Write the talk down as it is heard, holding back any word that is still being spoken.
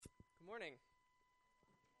Morning.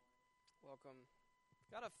 Welcome.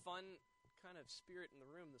 Got a fun kind of spirit in the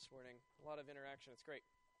room this morning. A lot of interaction. It's great.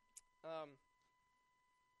 Trying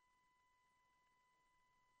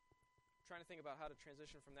to think about how to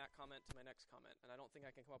transition from that comment to my next comment, and I don't think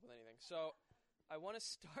I can come up with anything. So I want to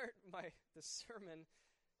start the sermon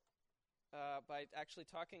by actually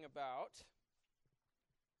talking about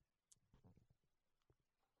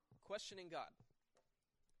questioning God.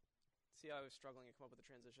 See how I was struggling to come up with a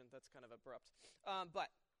transition? That's kind of abrupt.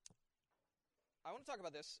 But I want to talk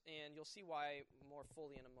about this, and you'll see why more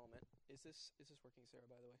fully in a moment. Is this working, Sarah,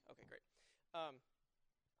 by the way? Okay, great.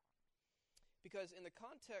 Because in the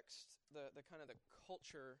context, the kind of the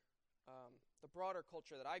culture, the broader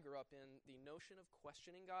culture that I grew up in, the notion of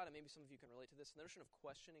questioning God, and maybe some of you can relate to this, the notion of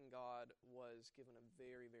questioning God was given a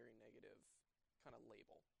very, very negative kind of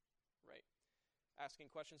label, right?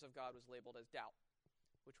 Asking questions of God was labeled as doubt,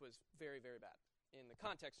 which was very, very bad in the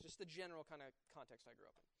context, just the general kind of context I grew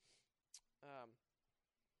up in.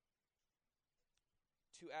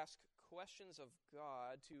 To ask questions of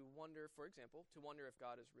God, to wonder, for example, to wonder if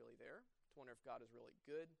God is really there, to wonder if God is really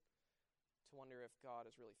good, to wonder if God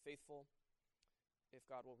is really faithful, if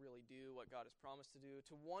God will really do what God has promised to do,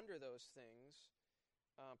 to wonder those things,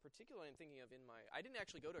 particularly I'm thinking of I didn't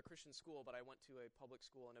actually go to a Christian school, but I went to a public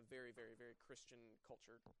school in a very, very, very Christian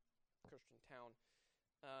culture, Christian town.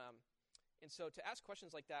 And so to ask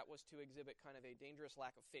questions like that was to exhibit kind of a dangerous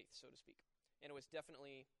lack of faith, so to speak. And it was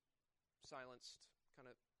definitely silenced, kind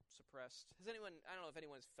of suppressed. I don't know if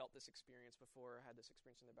anyone's felt this experience before or had this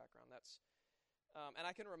experience in their background. And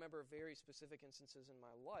I can remember very specific instances in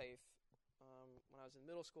my life, when I was in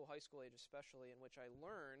middle school, high school age especially, in which I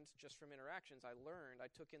learned, just from interactions, I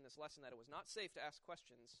took in this lesson that it was not safe to ask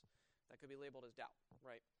questions that could be labeled as doubt,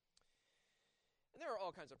 right? And there are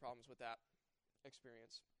all kinds of problems with that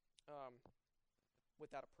experience, with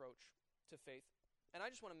that approach to faith. And I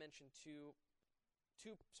just want to mention two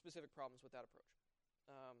specific problems with that approach.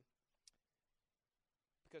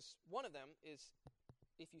 Because one of them is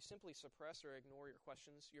if you simply suppress or ignore your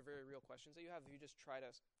questions, your very real questions that you have, if you just try to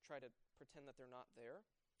pretend that they're not there,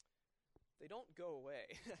 they don't go away,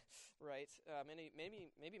 right? Maybe many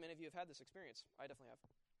of you have had this experience. I definitely have.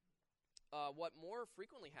 What more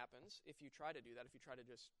frequently happens if you try to do that, if you try to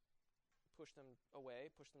just push them away,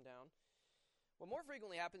 push them down, what more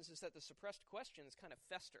frequently happens is that the suppressed questions kind of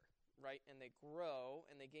fester, right? And they grow,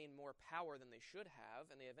 and they gain more power than they should have,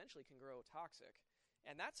 and they eventually can grow toxic.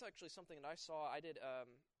 And that's actually something that I saw. I did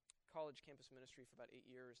college campus ministry for about 8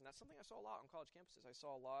 years, and that's something I saw a lot on college campuses. I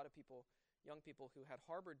saw a lot of people, young people, who had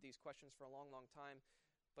harbored these questions for a long, long time,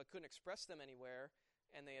 but couldn't express them anywhere,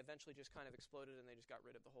 and they eventually just kind of exploded, and they just got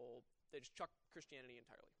rid of they just chucked Christianity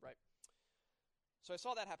entirely, right? So I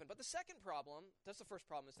saw that happen. But the second problem, that's the first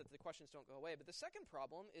problem, is that the questions don't go away. But the second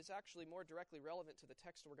problem is actually more directly relevant to the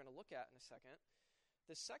text we're going to look at in a second.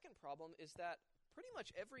 The second problem is that pretty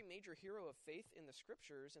much every major hero of faith in the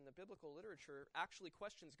scriptures, in the biblical literature, actually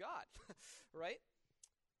questions God, right?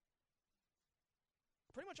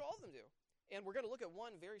 Pretty much all of them do. And we're going to look at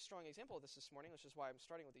one very strong example of this morning, which is why I'm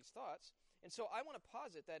starting with these thoughts. And so I want to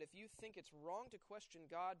posit that if you think it's wrong to question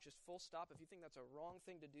God, just full stop, if you think that's a wrong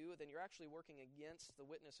thing to do, then you're actually working against the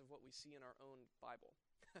witness of what we see in our own Bible.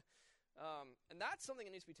 And that's something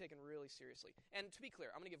that needs to be taken really seriously. And to be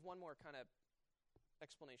clear, I'm going to give one more kind of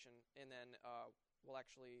explanation, and then we'll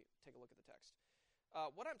actually take a look at the text.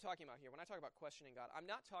 What I'm talking about here, when I talk about questioning God,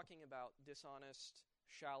 I'm not talking about dishonest,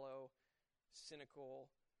 shallow,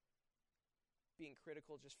 cynical, being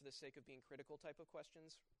critical just for the sake of being critical type of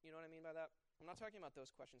questions. You know what I mean by that? I'm not talking about those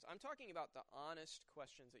questions. I'm talking about the honest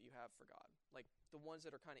questions that you have for God, like the ones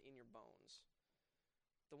that are kind of in your bones,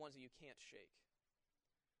 the ones that you can't shake,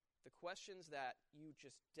 the questions that you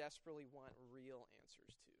just desperately want real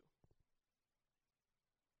answers to.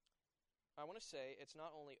 I want to say it's not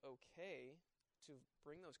only okay to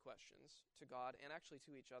bring those questions to God and actually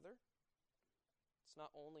to each other. It's not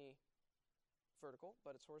only vertical,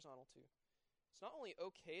 but it's horizontal too. It's not only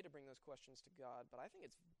okay to bring those questions to God, but I think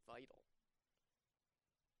it's vital.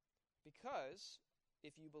 Because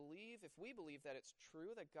if we believe that it's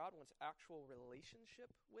true that God wants actual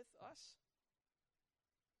relationship with us,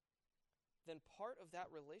 then part of that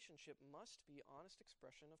relationship must be honest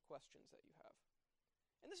expression of questions that you have.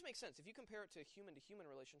 And this makes sense. If you compare it to human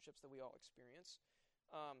relationships that we all experience,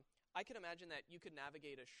 I can imagine that you could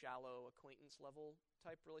navigate a shallow acquaintance level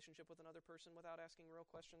type relationship with another person without asking real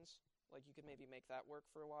questions. Like you could maybe make that work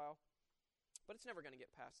for a while. But it's never going to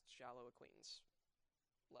get past shallow acquaintance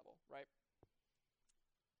level, right?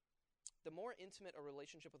 The more intimate a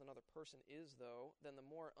relationship with another person is, though, then the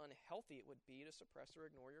more unhealthy it would be to suppress or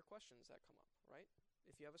ignore your questions that come up, right?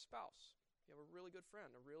 if you have a spouse, if you have a really good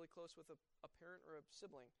friend, or really close with a parent or a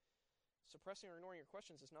sibling, suppressing or ignoring your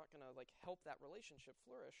questions is not going to help that relationship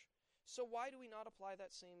flourish. So why do we not apply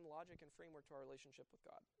that same logic and framework to our relationship with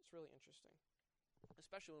God? It's really interesting,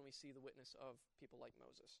 especially when we see the witness of people like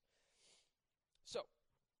Moses. So,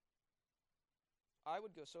 I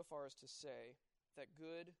would go so far as to say that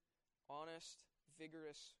good, honest,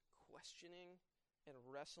 vigorous questioning and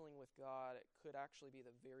wrestling with God could actually be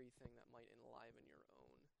the very thing that might enliven your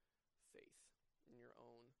own faith, in your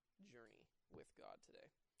own journey with God today.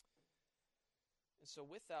 And so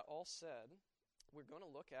with that all said, we're going to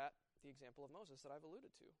look at the example of Moses that I've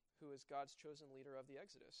alluded to, who is God's chosen leader of the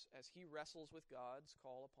Exodus, as he wrestles with God's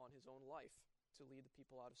call upon his own life to lead the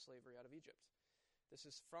people out of slavery, out of Egypt. This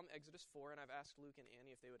is from Exodus 4, and I've asked Luke and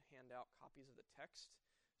Annie if they would hand out copies of the text.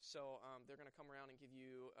 So they're going to come around and give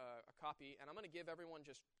you a copy, and I'm going to give everyone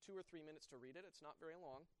just 2 or 3 minutes to read it. It's not very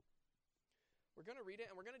long. We're going to read it,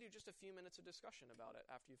 and we're going to do just a few minutes of discussion about it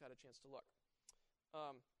after you've had a chance to look.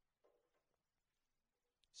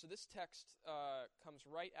 So this text comes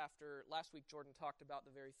right after, last week Jordan talked about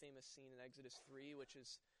the very famous scene in Exodus 3, which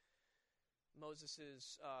is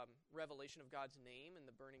Moses' revelation of God's name in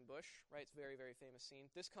the burning bush, right? It's a very, very famous scene.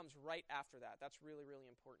 This comes right after that. That's really, really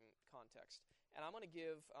important context. And I'm going to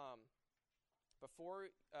give, before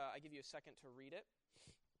I give you a second to read it,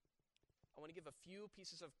 I want to give a few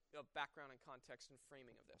pieces of background and context and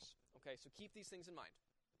framing of this. Okay, so keep these things in mind.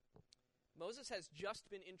 Moses has just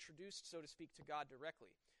been introduced, so to speak, to God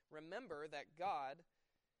directly. Remember that God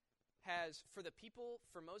has, for the people,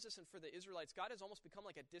 for Moses and for the Israelites, God has almost become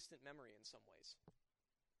like a distant memory in some ways.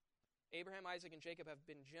 Abraham, Isaac, and Jacob have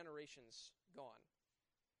been generations gone.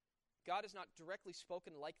 God has not directly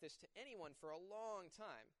spoken like this to anyone for a long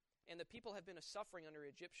time, and the people have been suffering under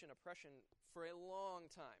Egyptian oppression for a long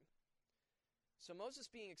time. So Moses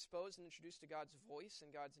being exposed and introduced to God's voice and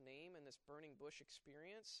God's name in this burning bush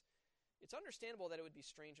experience, it's understandable that it would be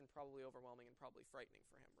strange and probably overwhelming and probably frightening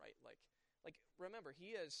for him, right? Like remember,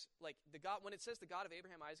 he is the God. When it says the God of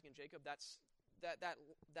Abraham, Isaac, and Jacob, that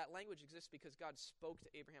language exists because God spoke to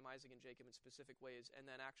Abraham, Isaac, and Jacob in specific ways, and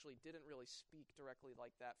then actually didn't really speak directly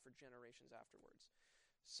like that for generations afterwards.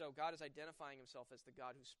 So God is identifying himself as the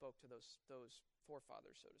God who spoke to those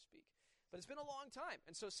forefathers, so to speak. But it's been a long time,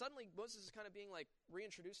 and so suddenly Moses is kind of being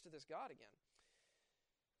reintroduced to this God again.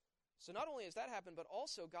 So not only has that happened, but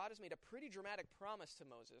also God has made a pretty dramatic promise to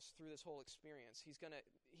Moses through this whole experience.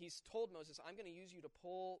 He's told Moses, I'm going to use you to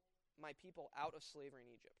pull my people out of slavery in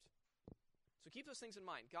Egypt. So keep those things in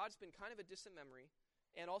mind. God's been kind of a distant memory,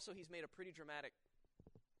 and also he's made a pretty dramatic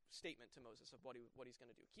statement to Moses of what he's going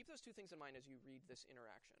to do. Keep those two things in mind as you read this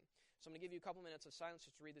interaction. So I'm going to give you a couple minutes of silence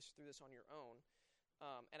just to read through this on your own.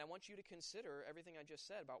 And I want you to consider everything I just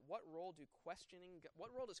said about what role does questioning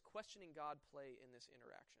God play in this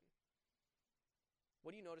interaction? What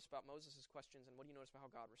do you notice about Moses' questions, and what do you notice about how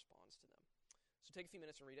God responds to them? So take a few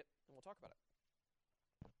minutes and read it, and we'll talk about it.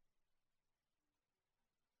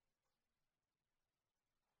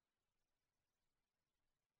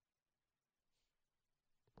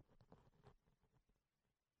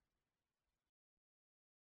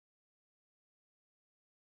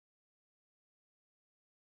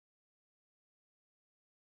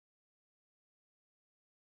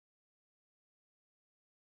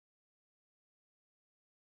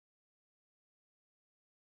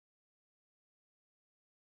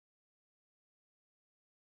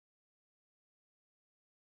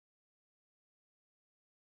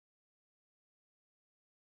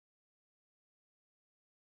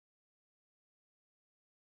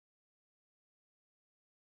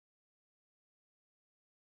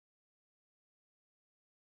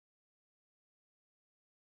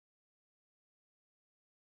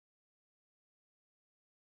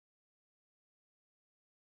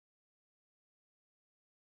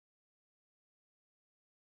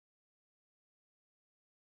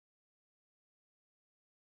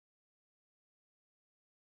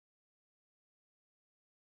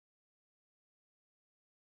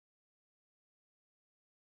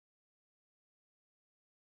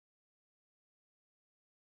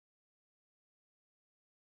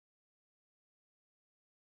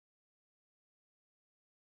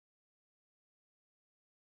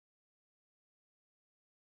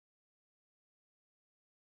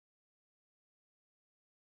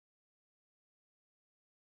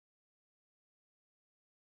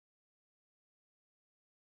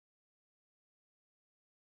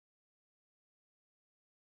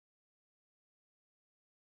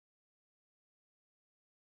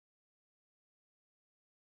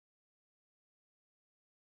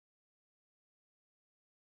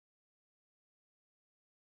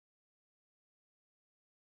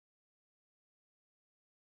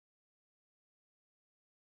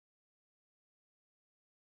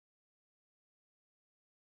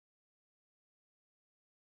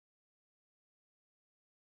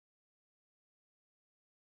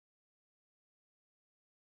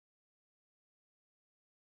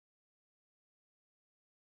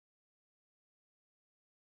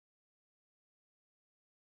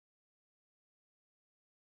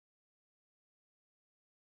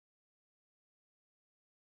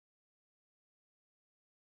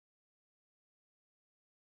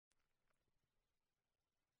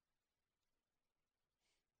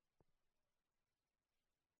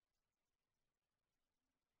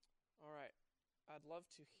 I'd love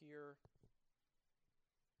to hear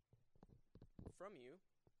from you,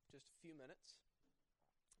 just a few minutes.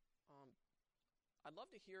 Um, I'd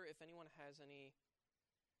love to hear if anyone has any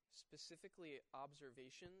specifically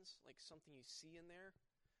observations, like something you see in there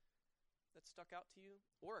that stuck out to you,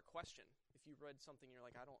 or a question. If you read something, you're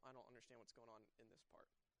like, I don't understand what's going on in this part.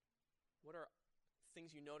 What are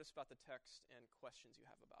things you notice about the text and questions you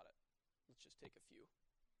have about it? Let's just take a few.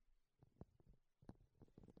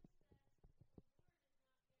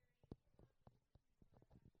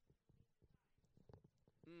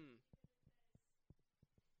 Mm.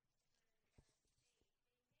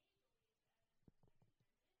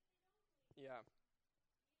 Yeah.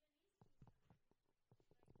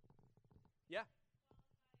 Yeah.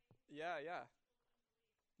 Yeah. Yeah.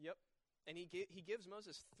 Yep. And he gives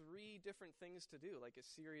Moses three different things to do, like a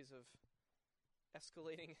series of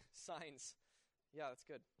escalating signs. Yeah, that's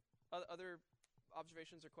good. Other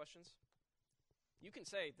observations or questions? You can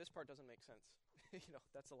say this part doesn't make sense.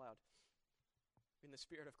 That's allowed. In the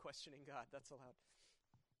spirit of questioning God, that's allowed.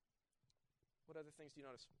 What other things do you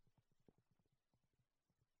notice?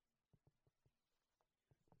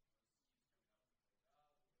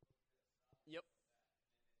 Yep.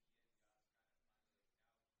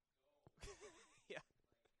 Yeah.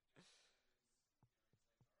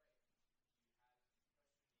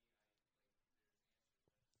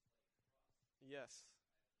 Yes.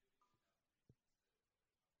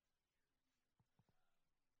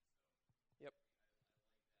 Yep.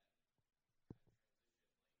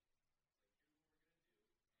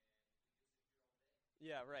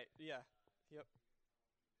 Yeah. Right. Yeah. Yep.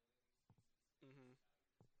 Hmm.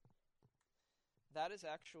 That is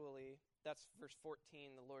actually that's verse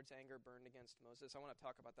 14. The Lord's anger burned against Moses. I want to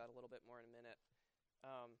talk about that a little bit more in a minute.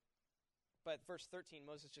 Um, but verse 13,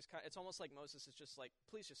 Moses just it's almost like Moses is just like,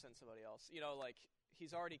 please just send somebody else. Like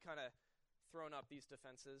he's already kind of thrown up these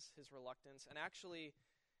defenses, his reluctance. And actually,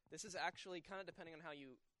 this is actually kind of depending on how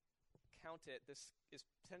you count it, this is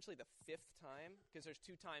potentially the fifth time, because there's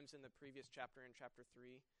two times in the previous chapter, in chapter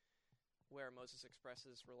 3, where Moses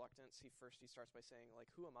expresses reluctance. He starts by saying, like,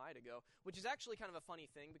 who am I to go? Which is actually kind of a funny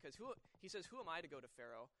thing, because he says, who am I to go to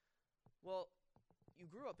Pharaoh? Well, you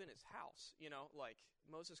grew up in his house, like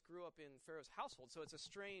Moses grew up in Pharaoh's household, so it's a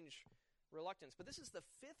strange reluctance. But this is the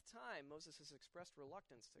fifth time Moses has expressed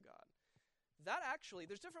reluctance to God. That actually,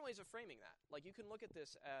 there's different ways of framing that. Like, you can look at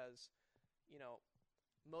this as,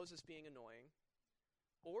 Moses being annoying,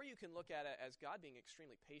 or you can look at it as God being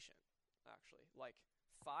extremely patient, actually. Like,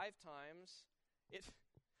 5 times,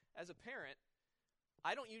 as a parent,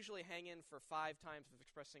 I don't usually hang in for 5 times of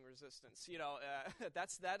expressing resistance.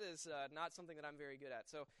 That is not something that I'm very good at.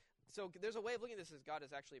 So there's a way of looking at this as God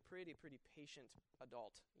is actually a pretty patient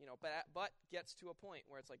adult, but gets to a point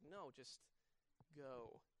where it's like, no, just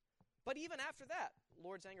go. But even after that,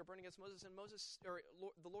 Lord's anger burned against Moses, and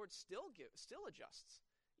the Lord still adjusts.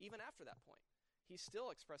 Even after that point, he still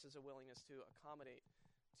expresses a willingness to accommodate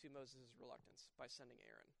to Moses' reluctance by sending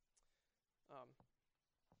Aaron.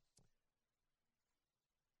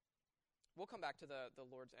 We'll come back to the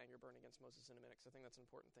Lord's anger burning against Moses in a minute, because I think that's an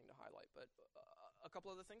important thing to highlight. But a couple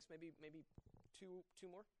other things, maybe two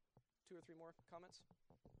more, 2 or 3 more comments.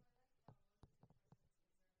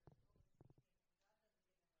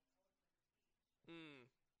 Mm,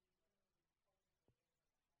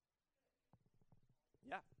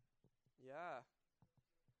 yeah, yeah,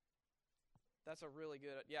 that's a really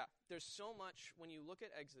good. Yeah, there's so much when you look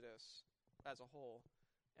at Exodus as a whole,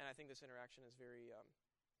 and I think this interaction is very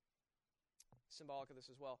symbolic of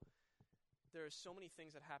this as well. There's so many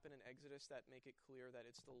things that happen in Exodus that make it clear that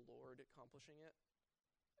it's the Lord accomplishing it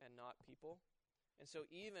and not people. And so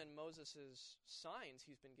even Moses' signs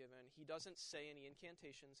he's been given, he doesn't say any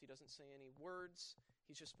incantations, he doesn't say any words,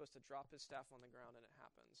 he's just supposed to drop his staff on the ground and it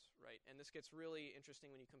happens, right? And this gets really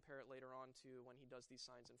interesting when you compare it later on to when he does these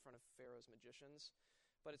signs in front of Pharaoh's magicians.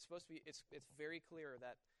 But it's supposed to be, it's very clear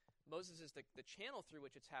that Moses is the channel through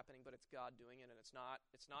which it's happening, but it's God doing it, and it's not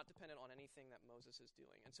dependent on anything that Moses is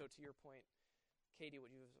doing. And so to your point, Katie,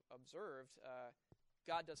 what you've observed,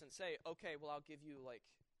 God doesn't say, okay, well, I'll give you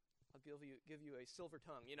a silver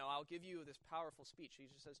tongue. I'll give you this powerful speech. He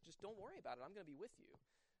just says, just don't worry about it. I'm going to be with you,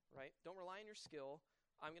 right? Don't rely on your skill.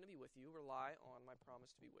 I'm going to be with you. Rely on my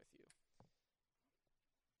promise to be with you.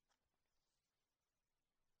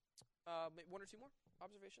 1 or 2 more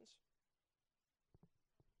observations?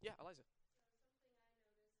 Yeah, Eliza.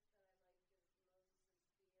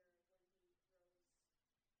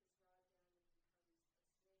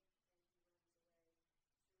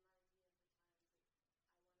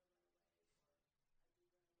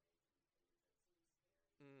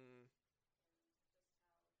 Mm,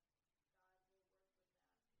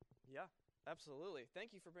 Yeah, absolutely. Thank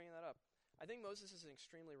you for bringing that up. I think Moses is an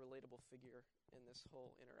extremely relatable figure in this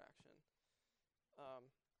whole interaction. Um,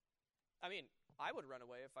 I mean, I would run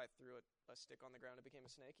away if I threw a stick on the ground and became a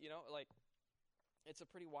snake. Like, it's a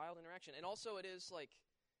pretty wild interaction. And also, it is like,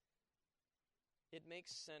 it makes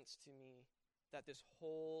sense to me that this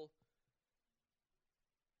whole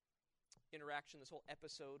interaction, this whole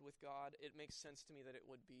episode with God, it makes sense to me that it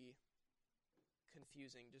would be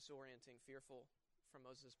confusing, disorienting, fearful from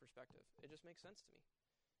Moses' perspective. It just makes sense to me.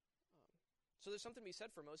 So there's something to be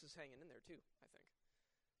said for Moses hanging in there too, I think.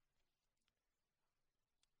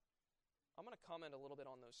 I'm going to comment a little bit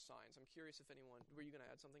on those signs. I'm curious if anyone, were you going to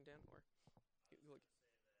add something, Dan? Or like,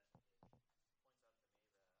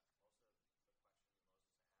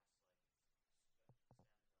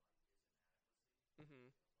 mm-hmm.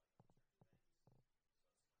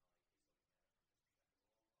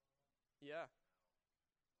 Yeah,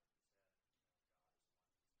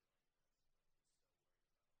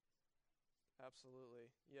 absolutely.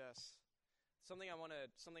 Yes. Something I want to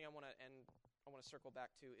end I want to circle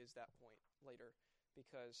back to is that point later,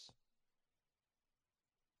 because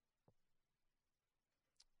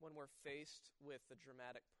when we're faced with the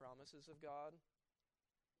dramatic promises of God,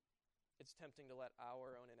 it's tempting to let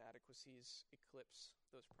our own inadequacies eclipse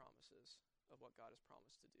those promises of what God has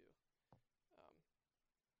promised to do. Um,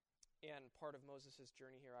 and part of Moses'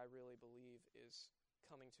 journey here, I really believe, is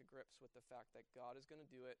coming to grips with the fact that God is going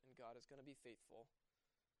to do it and God is going to be faithful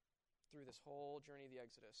through this whole journey of the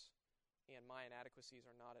Exodus, and my inadequacies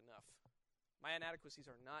are not enough. My inadequacies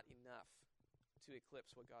are not enough to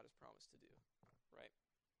eclipse what God has promised to do, right?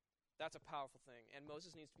 That's a powerful thing, and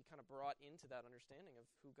Moses needs to be kind of brought into that understanding of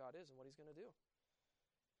who God is and what he's going to do.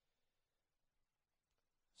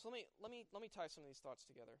 So let me tie some of these thoughts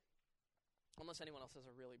together. Unless anyone else has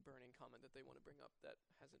a really burning comment that they want to bring up that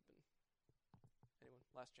hasn't been. Anyone?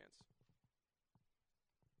 Last chance.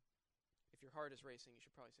 If your heart is racing, you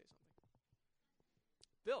should probably say something.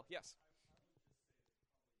 Bill, yes.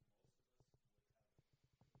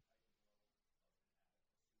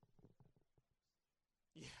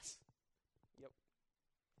 Yes. Yep.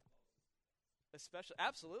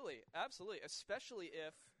 Absolutely. Especially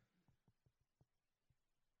if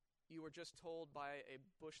you were just told by a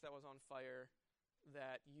bush that was on fire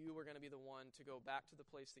that you were going to be the one to go back to the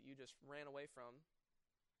place that you just ran away from,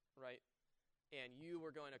 right? And you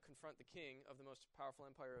were going to confront the king of the most powerful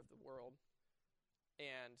empire of the world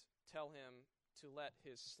and tell him to let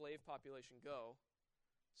his slave population go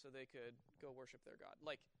so they could go worship their God.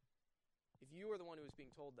 Like, if you were the one who was being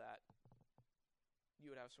told that, you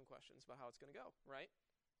would have some questions about how it's going to go, right?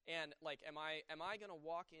 And like, am I going to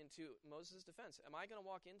walk into Moses' defense? Am I going to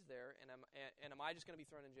walk into there and am I just going to be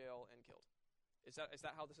thrown in jail and killed? Is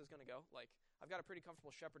that how this is going to go? Like, I've got a pretty comfortable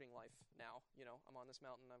shepherding life now. I'm on this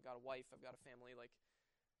mountain. I've got a wife. I've got a family. Like,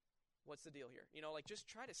 what's the deal here? Like, just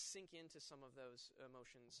try to sink into some of those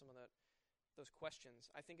emotions, some of those questions.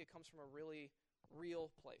 I think it comes from a really real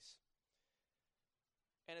place.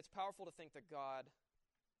 And it's powerful to think that God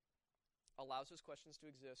allows those questions to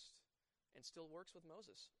exist and still works with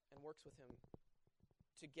Moses and works with him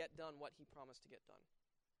to get done what he promised to get done.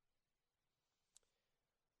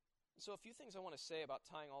 So a few things I want to say about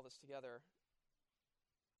tying all this together.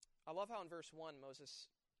 I love how in verse 1,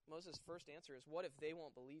 Moses' first answer is, what if they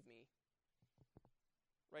won't believe me?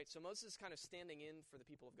 Right, so Moses is kind of standing in for the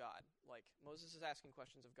people of God. Like, Moses is asking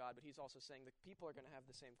questions of God, but he's also saying the people are going to have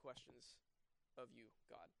the same questions of you,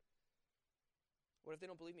 God. What if they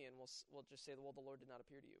don't believe me? And we'll just say, well, the Lord did not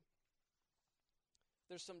appear to you.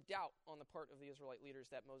 There's some doubt on the part of the Israelite leaders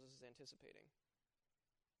that Moses is anticipating.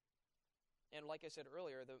 And like I said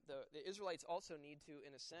earlier, the Israelites also need to,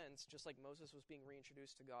 in a sense, just like Moses was being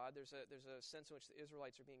reintroduced to God, there's a sense in which the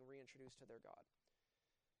Israelites are being reintroduced to their God.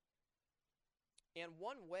 And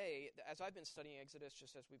one way, as I've been studying Exodus,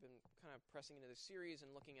 just as we've been kind of pressing into this series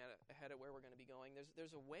and looking ahead at where we're going to be going,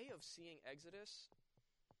 there's a way of seeing Exodus.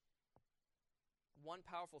 One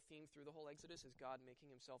powerful theme through the whole Exodus is God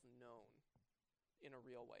making himself known in a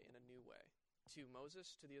real way, in a new way, to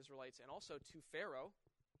Moses, to the Israelites, and also to Pharaoh,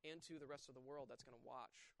 and to the rest of the world that's going to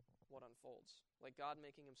watch what unfolds. Like, God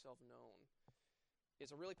making himself known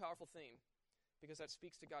is a really powerful theme, because that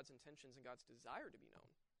speaks to God's intentions and God's desire to be known.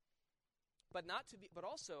 But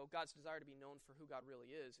also God's desire to be known for who God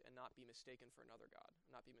really is and not be mistaken for another God,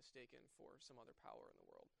 not be mistaken for some other power in the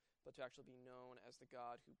world, but to actually be known as the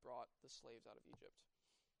God who brought the slaves out of Egypt.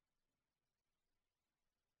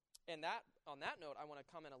 And on that note, I want to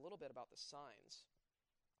comment a little bit about the signs,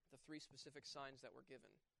 the 3 specific signs that were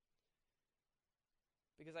given.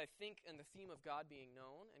 Because I think in the theme of God being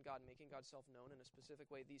known and God making God's self known in a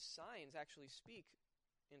specific way, these signs actually speak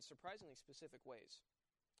in surprisingly specific ways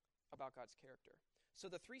about God's character. So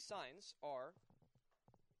the three signs are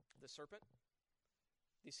the serpent,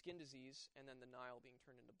 the skin disease, and then the Nile being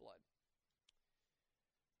turned into blood.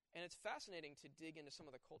 And it's fascinating to dig into some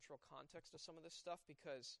of the cultural context of some of this stuff,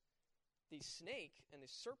 because the snake and the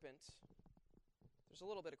serpent, there's a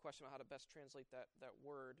little bit of question about how to best translate that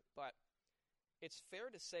word, but it's fair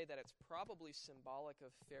to say that it's probably symbolic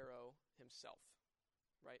of Pharaoh himself,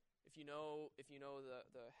 right? If you know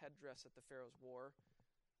the headdress that the pharaohs wore,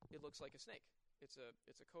 it looks like a snake. It's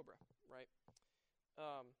a cobra, right?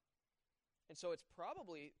 And so there's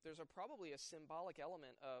probably a symbolic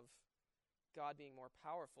element of God being more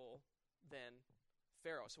powerful than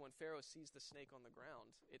Pharaoh. So when Pharaoh sees the snake on the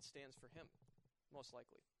ground, it stands for him, most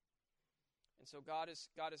likely. And so God is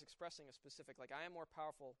expressing a specific, like, I am more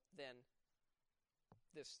powerful than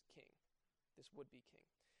this king, this would-be king.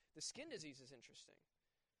 The skin disease is interesting.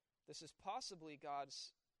 This is possibly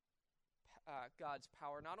God's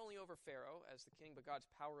power, not only over Pharaoh as the king, but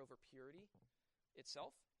God's power over purity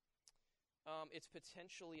itself. It's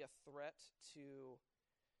potentially a threat to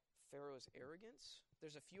Pharaoh's arrogance.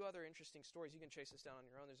 There's a few other interesting stories. You can chase this down on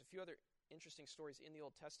your own. There's a few other interesting stories in the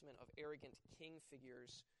Old Testament of arrogant king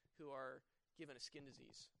figures who are given a skin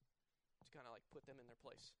disease to kind of like put them in their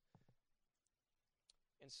place.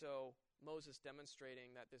 And so Moses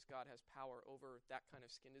demonstrating that this God has power over that kind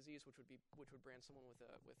of skin disease, which would brand someone with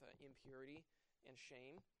a impurity and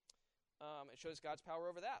shame. It shows God's power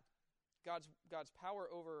over that. God's power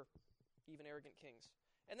over even arrogant kings.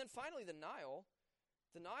 And then finally the Nile.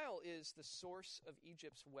 The Nile is the source of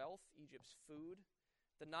Egypt's wealth, Egypt's food.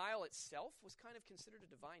 The Nile itself was kind of considered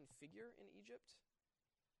a divine figure in Egypt.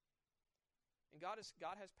 And God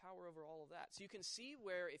has power over all of that. So you can see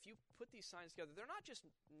where if you put these signs together, they're not just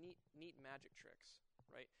neat magic tricks,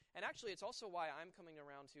 right? And actually, it's also why I'm coming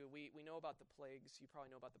around to, we know about the plagues. You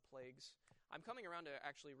probably know about the plagues. I'm coming around to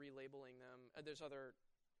actually relabeling them. There's other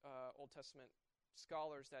Old Testament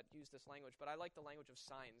scholars that use this language, but I like the language of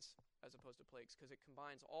signs as opposed to plagues, because it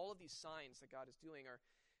combines all of these signs that God is doing.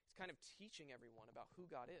 It's kind of teaching everyone about who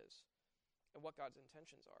God is and what God's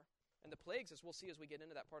intentions are. And the plagues, as we'll see as we get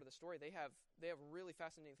into that part of the story, they have really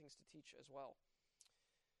fascinating things to teach as well.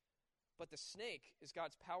 But the snake is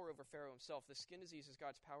God's power over Pharaoh himself. The skin disease is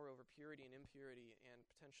God's power over purity and impurity and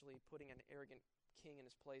potentially putting an arrogant king in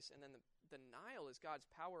his place. And then the Nile is God's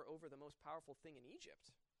power over the most powerful thing in Egypt,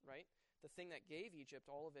 right? The thing that gave Egypt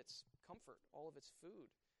all of its comfort, all of its food,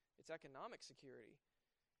 its economic security.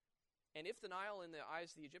 And if the Nile in the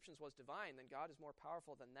eyes of the Egyptians was divine, then God is more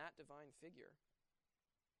powerful than that divine figure.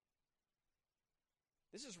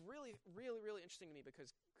 This is really, really, really interesting to me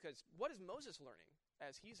because what is Moses learning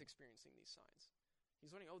as he's experiencing these signs?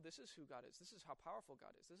 He's learning, this is who God is. This is how powerful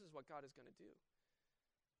God is. This is what God is going to do.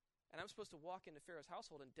 And I'm supposed to walk into Pharaoh's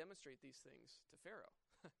household and demonstrate these things to Pharaoh.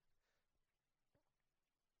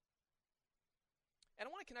 And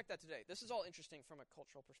I want to connect that today. This is all interesting from a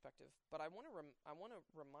cultural perspective, but I want to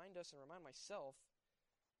remind us and remind myself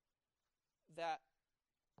that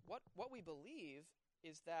what we believe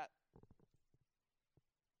is that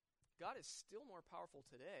God is still more powerful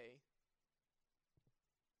today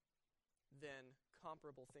than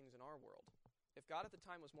comparable things in our world. If God at the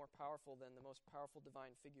time was more powerful than the most powerful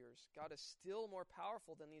divine figures, God is still more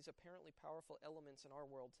powerful than these apparently powerful elements in our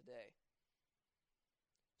world today.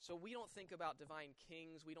 So we don't think about divine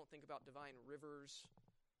kings, we don't think about divine rivers,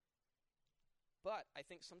 but I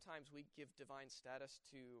think sometimes we give divine status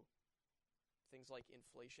to things like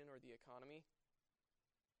inflation or the economy,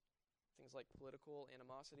 things like political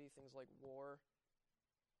animosity, things like war,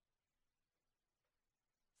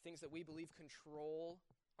 things that we believe control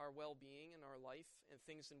our well-being and our life, and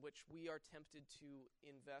things in which we are tempted to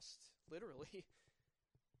invest, literally,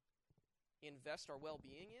 invest our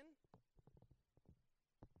well-being in.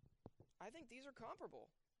 I think these are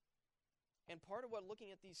comparable. And part of what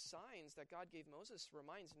looking at these signs that God gave Moses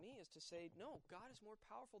reminds me is to say, no, God is more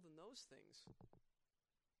powerful than those things.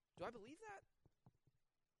 Do I believe that?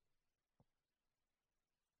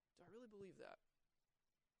 Do I really believe that?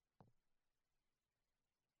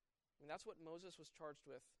 And that's what Moses was charged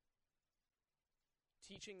with.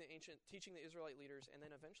 Teaching the Israelite leaders, and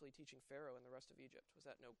then eventually teaching Pharaoh and the rest of Egypt, was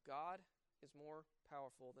that no, God is more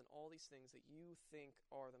powerful than all these things that you think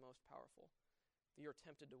are the most powerful, that you're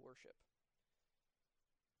tempted to worship.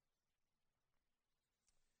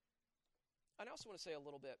 And I also want to say a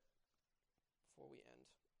little bit, before we end,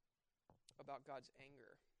 about God's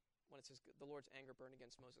anger, when it says the Lord's anger burned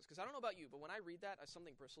against Moses. Because I don't know about you, but when I read that,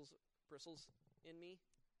 something bristles in me.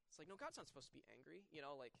 It's like, no, God's not supposed to be angry.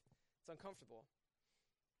 It's uncomfortable.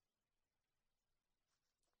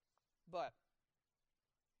 But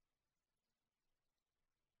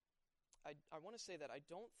I want to say that I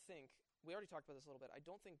don't think, we already talked about this a little bit, I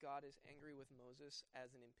don't think God is angry with Moses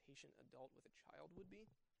as an impatient adult with a child would be.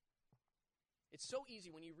 It's so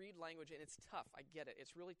easy when you read language, and it's tough, I get it.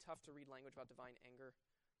 It's really tough to read language about divine anger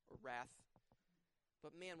or wrath.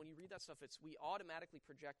 But man, when you read that stuff, we automatically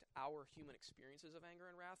project our human experiences of anger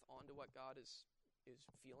and wrath onto what God is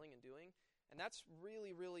feeling and doing. And that's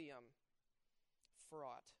really, really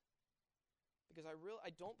fraught. Because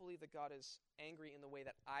I don't believe that God is angry in the way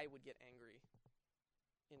that I would get angry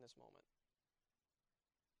in this moment.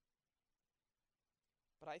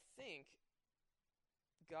 But I think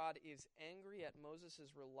God is angry at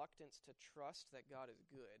Moses' reluctance to trust that God is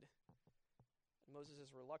good.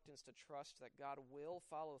 Moses' reluctance to trust that God will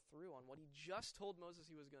follow through on what he just told Moses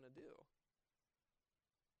he was going to do.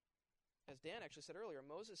 As Dan actually said earlier,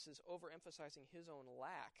 Moses is overemphasizing his own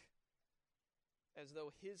lack, as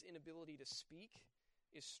though his inability to speak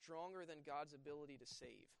is stronger than God's ability to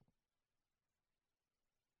save.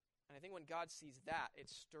 And I think when God sees that, it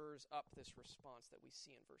stirs up this response that we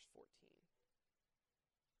see in verse 14.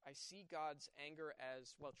 I see God's anger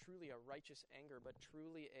as, well, truly a righteous anger, but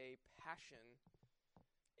truly a passion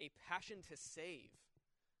to save,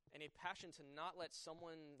 and a passion to not let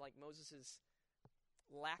someone like Moses'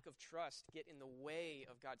 lack of trust get in the way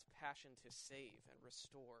of God's passion to save and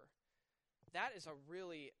restore. That is a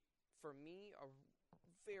really, for me, a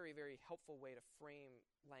very, very helpful way to frame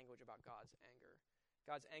language about God's anger.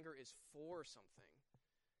 God's anger is for something.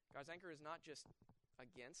 God's anger is not just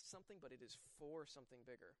against something, but it is for something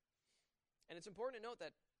bigger. And it's important to note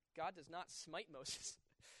that God does not smite Moses.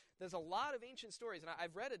 There's a lot of ancient stories, and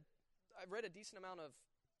I've read a decent amount of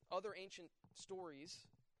other ancient stories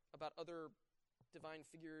about other divine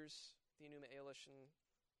figures, the Enuma Elish and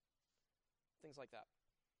things like that.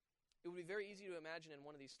 It would be very easy to imagine in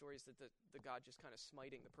one of these stories that the God just kind of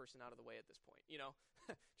smiting the person out of the way at this point.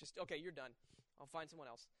 Just, okay, you're done. I'll find someone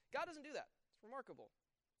else. God doesn't do that. It's remarkable.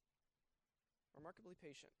 Remarkably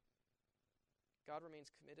patient. God remains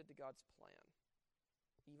committed to God's plan,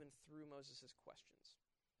 even through Moses' questions.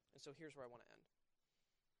 And so here's where I want to end.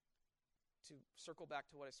 To circle back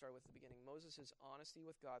to what I started with at the beginning, Moses' honesty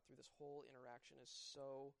with God through this whole interaction is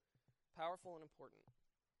so powerful and important.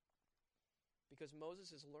 Because Moses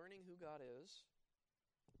is learning who God is,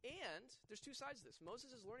 and there's two sides to this.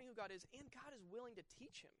 Moses is learning who God is, and God is willing to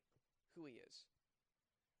teach him who he is.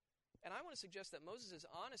 And I want to suggest that Moses'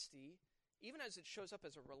 honesty, even as it shows up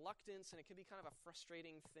as a reluctance, and it can be kind of a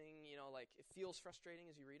frustrating thing, like it feels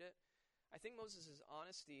frustrating as you read it, I think Moses'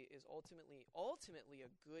 honesty is ultimately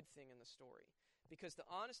a good thing in the story, because the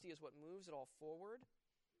honesty is what moves it all forward.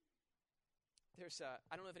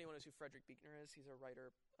 I don't know if anyone knows who Frederick Buechner is. He's a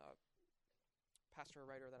writer, pastor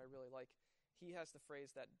writer that I really like. He has the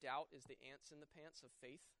phrase that doubt is the ants in the pants of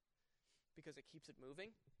faith, because it keeps it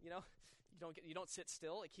moving. You don't sit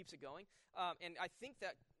still; it keeps it going. And I think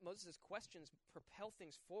that Moses' questions propel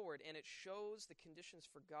things forward, and it shows the conditions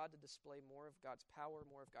for God to display more of God's power,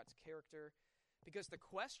 more of God's character, because the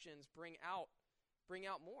questions bring out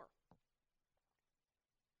more.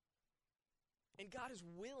 And God is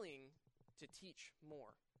willing to teach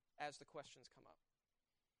more as the questions come up.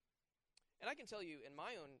 And I can tell you, in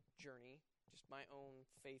my own journey, just my own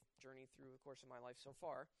faith journey through the course of my life so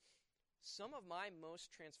far, some of my most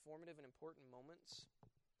transformative and important moments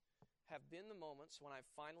have been the moments when I've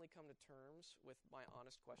finally come to terms with my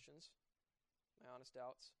honest questions, my honest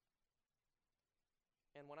doubts.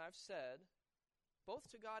 And when I've said, both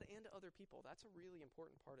to God and to other people, that's a really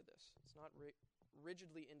important part of this. It's not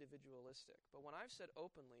rigidly individualistic. But when I've said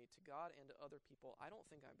openly to God and to other people, I don't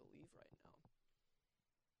think I believe right now.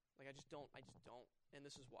 Like, I just don't. And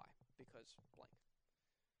this is why. Because blank.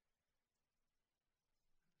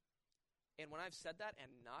 And when I've said that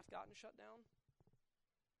and not gotten shut down,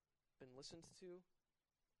 been listened to,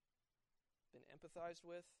 been empathized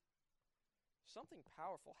with, something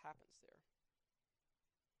powerful happens there.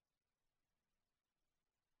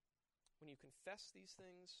 When you confess these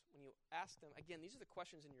things, when you ask them, again, these are the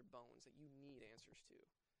questions in your bones that you need answers to.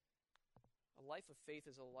 A life of faith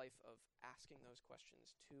is a life of asking those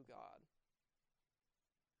questions to God.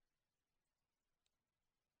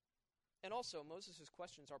 And also, Moses'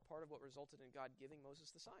 questions are part of what resulted in God giving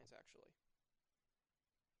Moses the signs, actually.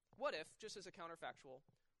 What if, just as a counterfactual,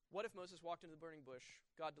 what if Moses walked into the burning bush,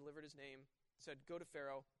 God delivered his name, said, "Go to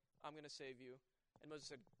Pharaoh, I'm going to save you," and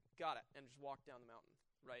Moses said, "Got it," and just walked down the mountain,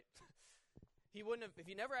 right? He wouldn't have, if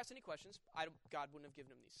he never asked any questions, God wouldn't have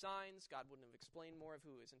given him these signs, God wouldn't have explained more of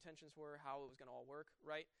who his intentions were, how it was going to all work,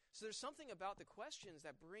 right? So there's something about the questions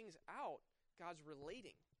that brings out God's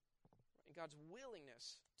relating, and God's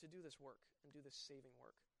willingness to do this work and do this saving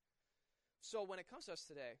work. So when it comes to us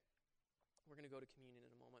today, We're going to go to communion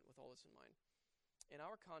in a moment with all this in mind. In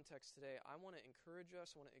our context today, I want to encourage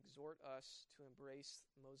us, I want to exhort us to embrace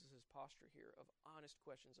Moses' posture here of honest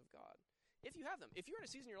questions of God. If you have them. If you're in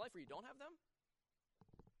a season in your life where you don't have them,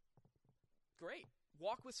 great.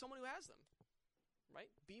 Walk with someone who has them, right?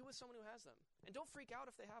 Be with someone who has them. And don't freak out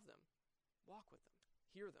if they have them. Walk with them.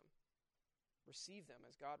 Hear them. Receive them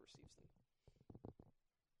as God receives them.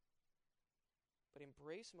 But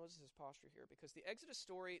embrace Moses' posture here, because the Exodus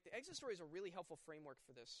story is a really helpful framework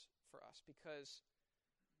for this for us, because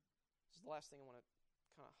this is the last thing I want to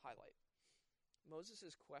kind of highlight.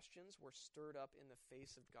 Moses' questions were stirred up in the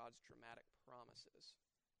face of God's dramatic promises.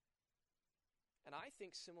 And I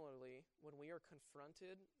think similarly, when we are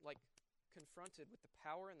confronted with the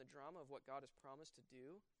power and the drama of what God has promised to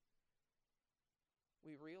do,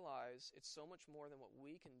 we realize it's so much more than what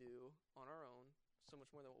we can do on our own, so much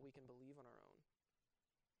more than what we can believe on our own.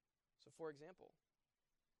 So for example,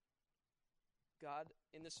 God,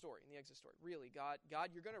 in this story, in the Exodus story, really, God,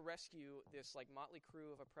 you're going to rescue this motley crew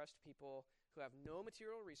of oppressed people who have no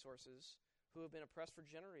material resources, who have been oppressed for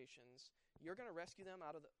generations. You're going to rescue them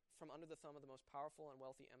from under the thumb of the most powerful and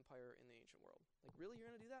wealthy empire in the ancient world. Really, you're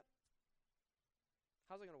going to do that?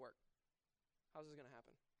 How's it going to work? How's this going to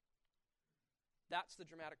happen? That's the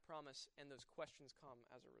dramatic promise, and those questions come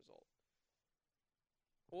as a result.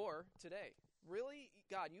 Or today, really,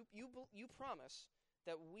 God, you promise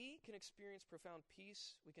that we can experience profound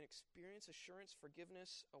peace, we can experience assurance,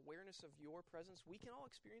 forgiveness, awareness of your presence. We can all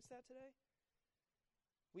experience that today.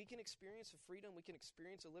 We can experience a freedom, we can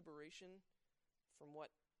experience a liberation from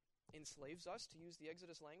what enslaves us, to use the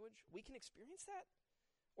Exodus language. We can experience that.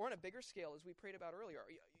 Or on a bigger scale, as we prayed about earlier,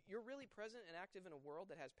 you're really present and active in a world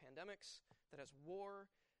that has pandemics, that has war,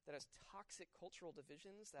 that has toxic cultural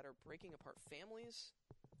divisions that are breaking apart families.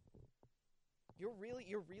 You're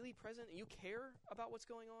really present and you care about what's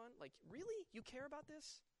going on? Really? You care about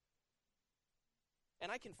this?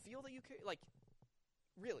 And I can feel that you care?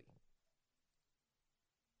 Really?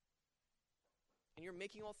 And you're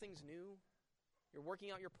making all things new? You're working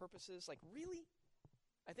out your purposes? Really?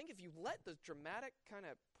 I think if you let the dramatic kind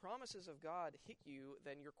of promises of God hit you,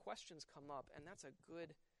 then your questions come up, and that's a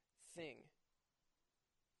good thing.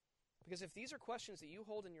 Because if these are questions that you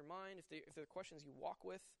hold in your mind, if they're questions you walk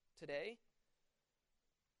with today,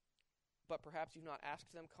 but perhaps you've not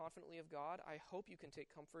asked them confidently of God, I hope you can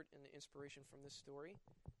take comfort in the inspiration from this story.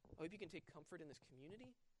 I hope you can take comfort in this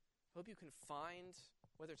community. I hope you can find,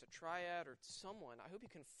 whether it's a triad or someone, I hope you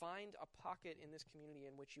can find a pocket in this community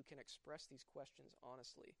in which you can express these questions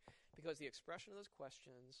honestly. Because the expression of those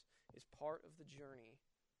questions is part of the journey.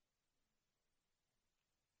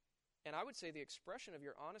 And I would say the expression of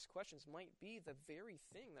your honest questions might be the very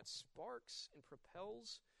thing that sparks and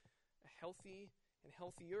propels a healthy and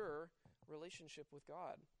healthier relationship with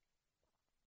God.